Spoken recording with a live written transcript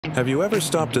Have you ever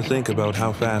stopped to think about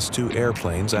how fast two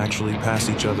airplanes actually pass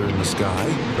each other in the sky?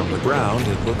 From the ground,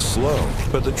 it looks slow,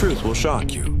 but the truth will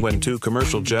shock you. When two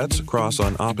commercial jets cross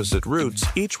on opposite routes,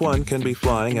 each one can be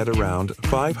flying at around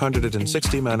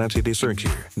 560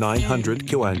 km/s, 900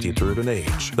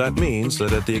 km/h. That means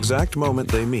that at the exact moment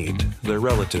they meet, their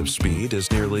relative speed is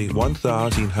nearly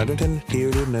 1,800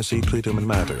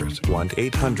 km/s,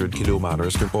 1,800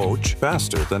 km/h,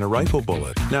 faster than a rifle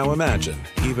bullet. Now imagine,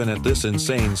 even at this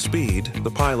insane speed,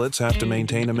 the pilots have to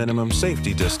maintain a minimum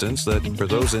safety distance that, for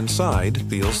those inside,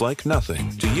 feels like nothing.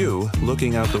 To you,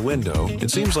 looking out the window, it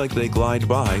seems like they glide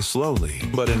by slowly,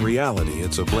 but in reality,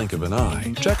 it's a blink of an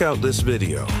eye. Check out this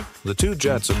video. The two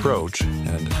jets approach,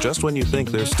 and just when you think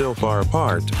they're still far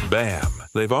apart, bam!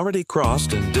 They've already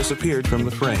crossed and disappeared from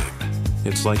the frame.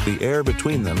 It's like the air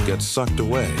between them gets sucked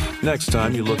away. Next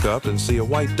time you look up and see a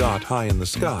white dot high in the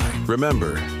sky,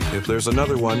 remember, if there's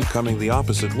another one coming the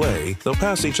opposite way, they'll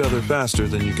pass each other faster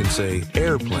than you can say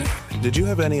airplane. Did you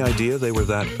have any idea they were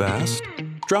that fast?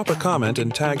 Drop a comment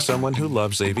and tag someone who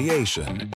loves aviation.